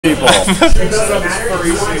people.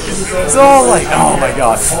 So like, oh my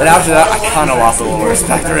god. And after that, I kind of lost a little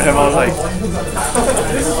respect for him. I was like,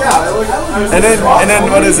 and then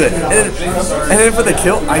what is it? And then for the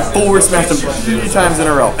kill, I forward smashed him 3 times in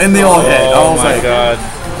a row, and they all hit. Oh my god.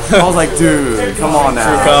 I was like, dude, come on now.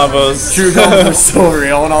 True combos are so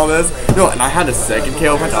real and all this. No, and I had a second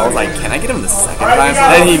KO punch. I was like, can I get him the second time?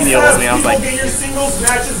 Then he kneels me. I was like,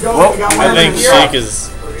 well, I think Sheik is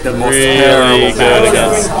the most really good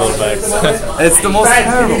against low backs. It's the most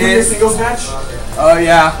terrible. Oh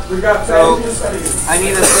yeah. So I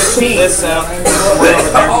need to switch this out.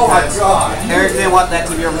 Oh my god. Eric didn't want that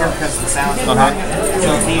TV over here because of the sound. So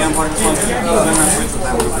can you import this one? I'm gonna switch with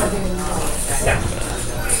that one.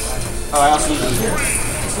 Oh, I also need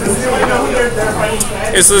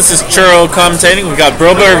Okay, so this is Churro commentating. We've got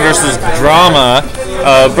Brobear versus Drama.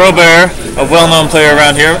 Brobear, a well-known player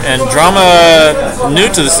around here, and Drama, new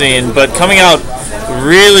to the scene, but coming out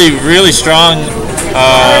really strong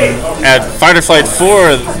at Fight or Flight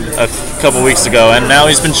 4 a couple weeks ago, and now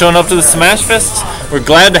he's been showing up to the Smashfests. We're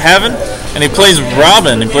glad to have him, and he plays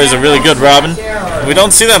Robin. He plays a really good Robin. We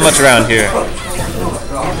don't see that much around here.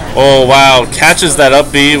 Oh wow, catches that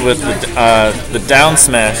up B with the down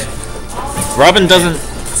smash. Robin doesn't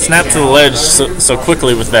snap to the ledge so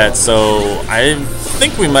quickly with that, so I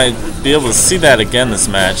think we might be able to see that again this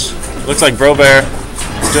match. Looks like Brobear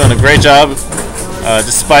is doing a great job,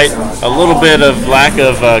 despite a little bit of lack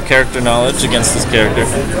of character knowledge against this character.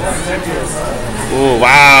 Oh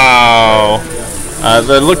wow.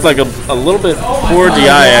 That looked like a little bit poor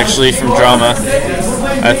DI actually from Drama.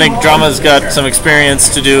 I think Drama's got some experience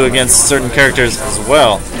to do against certain characters as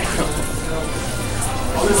well.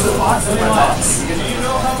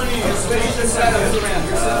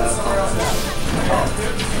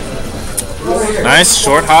 Nice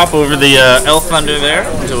short hop over the L Thunder there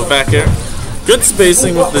into a back air. Good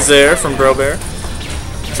spacing with the Zair from Brobear.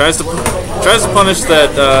 Tries to punish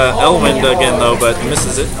that L Wind again though, but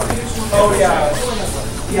misses it.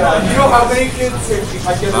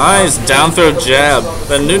 Nice down throw jab.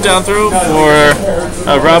 The new down throw for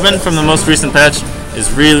Robin from the most recent patch is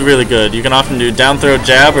really good. You can often do down throw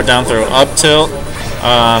jab or down throw up tilt,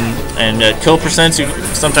 and at kill percents,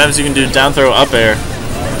 sometimes you can do down throw up air.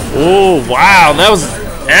 Oh wow, that was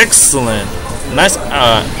excellent. Nice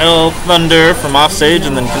L Thunder from offstage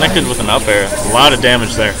and then connected with an up air. A lot of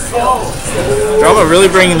damage there. Drama really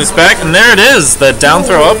bringing this back, and there it is, the down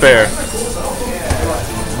throw up air.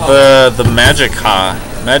 The magic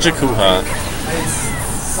hoo-ha.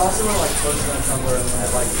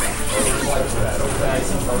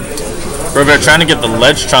 Brobear trying to get the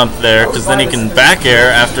ledge trump there, because then he can back air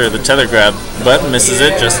after the tether grab, but misses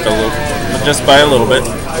it just by a little bit.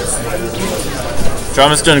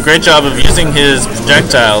 Drama's doing a great job of using his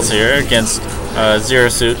projectiles here against Zero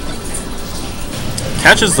Suit.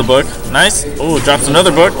 Catches the book, nice. Oh, drops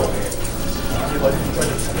another book.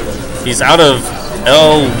 He's out of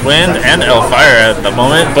L Wind and L Fire at the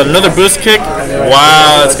moment, but another boost kick.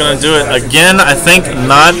 Wow, that's gonna do it again. I think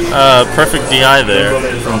not perfect DI there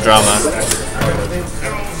from Drama.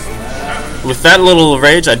 With that little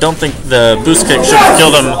rage, I don't think the boost kick should have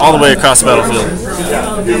killed him all the way across the battlefield.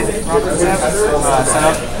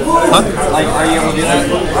 Huh? Like, are you able to do that?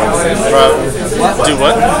 Do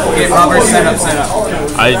what? Okay, Robert, set up.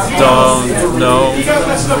 I don't know.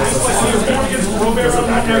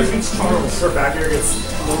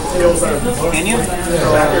 Can you?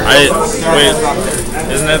 Wait,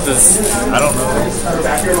 isn't that this? I don't know.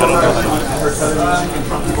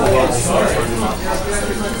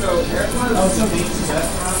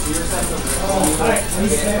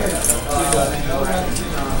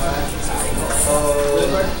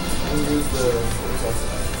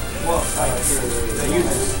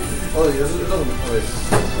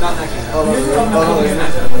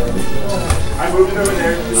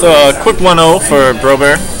 So a quick 1-0 for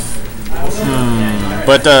Brobear.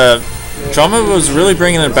 But Drama was really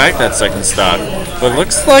bringing it back that second stock. But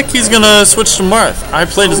looks like he's gonna switch to Marth. I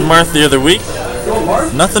played as Marth the other week.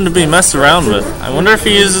 Nothing to be messed around with. I wonder if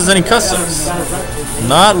he uses any customs.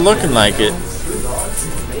 Not looking like it.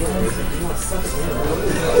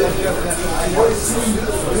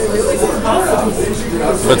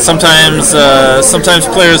 But sometimes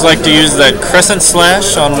players like to use that crescent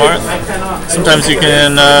slash on Marth. Sometimes you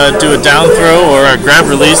can do a down throw or a grab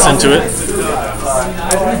release into it.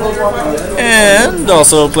 And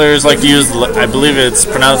also players like to use, I believe it's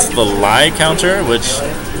pronounced the lie counter, which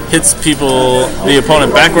hits the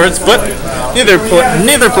opponent backwards, but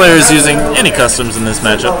neither player is using any customs in this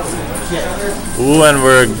matchup. Ooh, and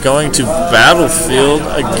we're going to Battlefield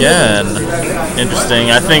again.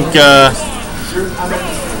 Interesting. I think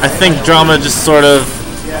I think Drama just sort of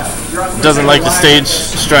doesn't like the stage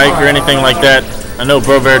strike or anything like that. I know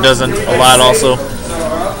Brobear doesn't a lot also.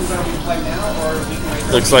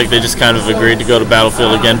 Looks like they just kind of agreed to go to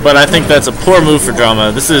Battlefield again, but I think that's a poor move for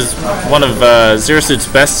Drama. This is one of Zero Suit's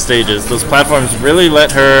best stages. Those platforms really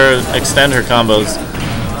let her extend her combos.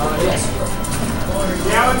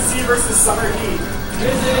 Galaxy versus Summer Heat.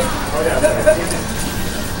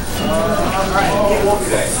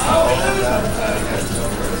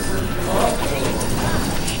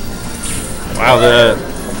 Wow, the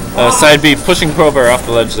side B pushing Brobear off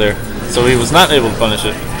the ledge there, so he was not able to punish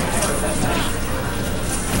it.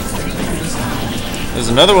 There's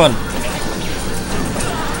another one.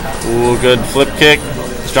 Ooh, good flip kick.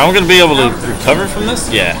 Is Drama going to be able to recover from this?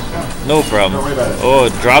 Yeah, no problem. Oh, a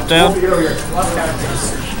drop down. There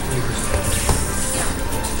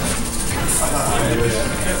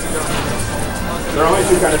are only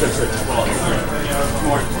two benefits right now.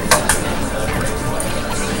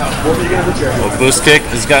 Oh, boost kick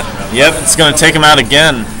has got. Yep, it's going to take him out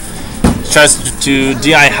again. He tries to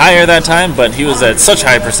DI higher that time, but he was at such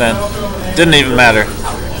high percent. Didn't even matter.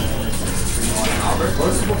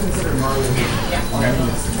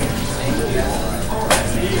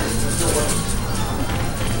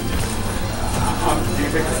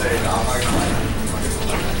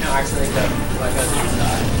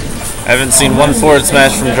 I haven't seen one forward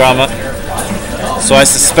smash from Drama, so I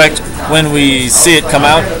suspect when we see it come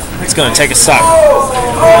out, it's going to take a stock.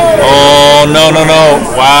 Oh, no.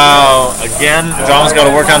 Wow. Again, Drama's got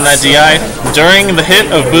to work on that DI. During the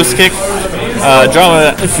hit of boost kick,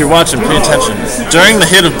 Drama, if you're watching, pay attention. During the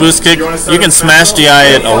hit of boost kick, you can smash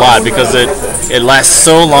DI it a lot because it lasts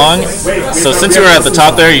so long. So since you were at the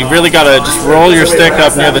top there, you really got to just roll your stick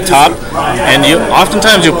up near the top, and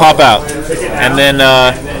oftentimes you'll pop out. And then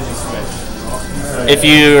if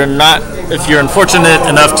you're unfortunate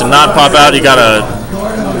enough to not pop out, you gotta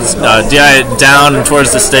DI it down and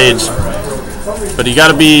towards the stage. But you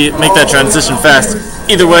gotta make that transition fast.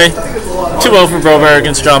 Either way, 2-0 for Brobear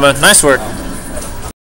against Drama. Nice work.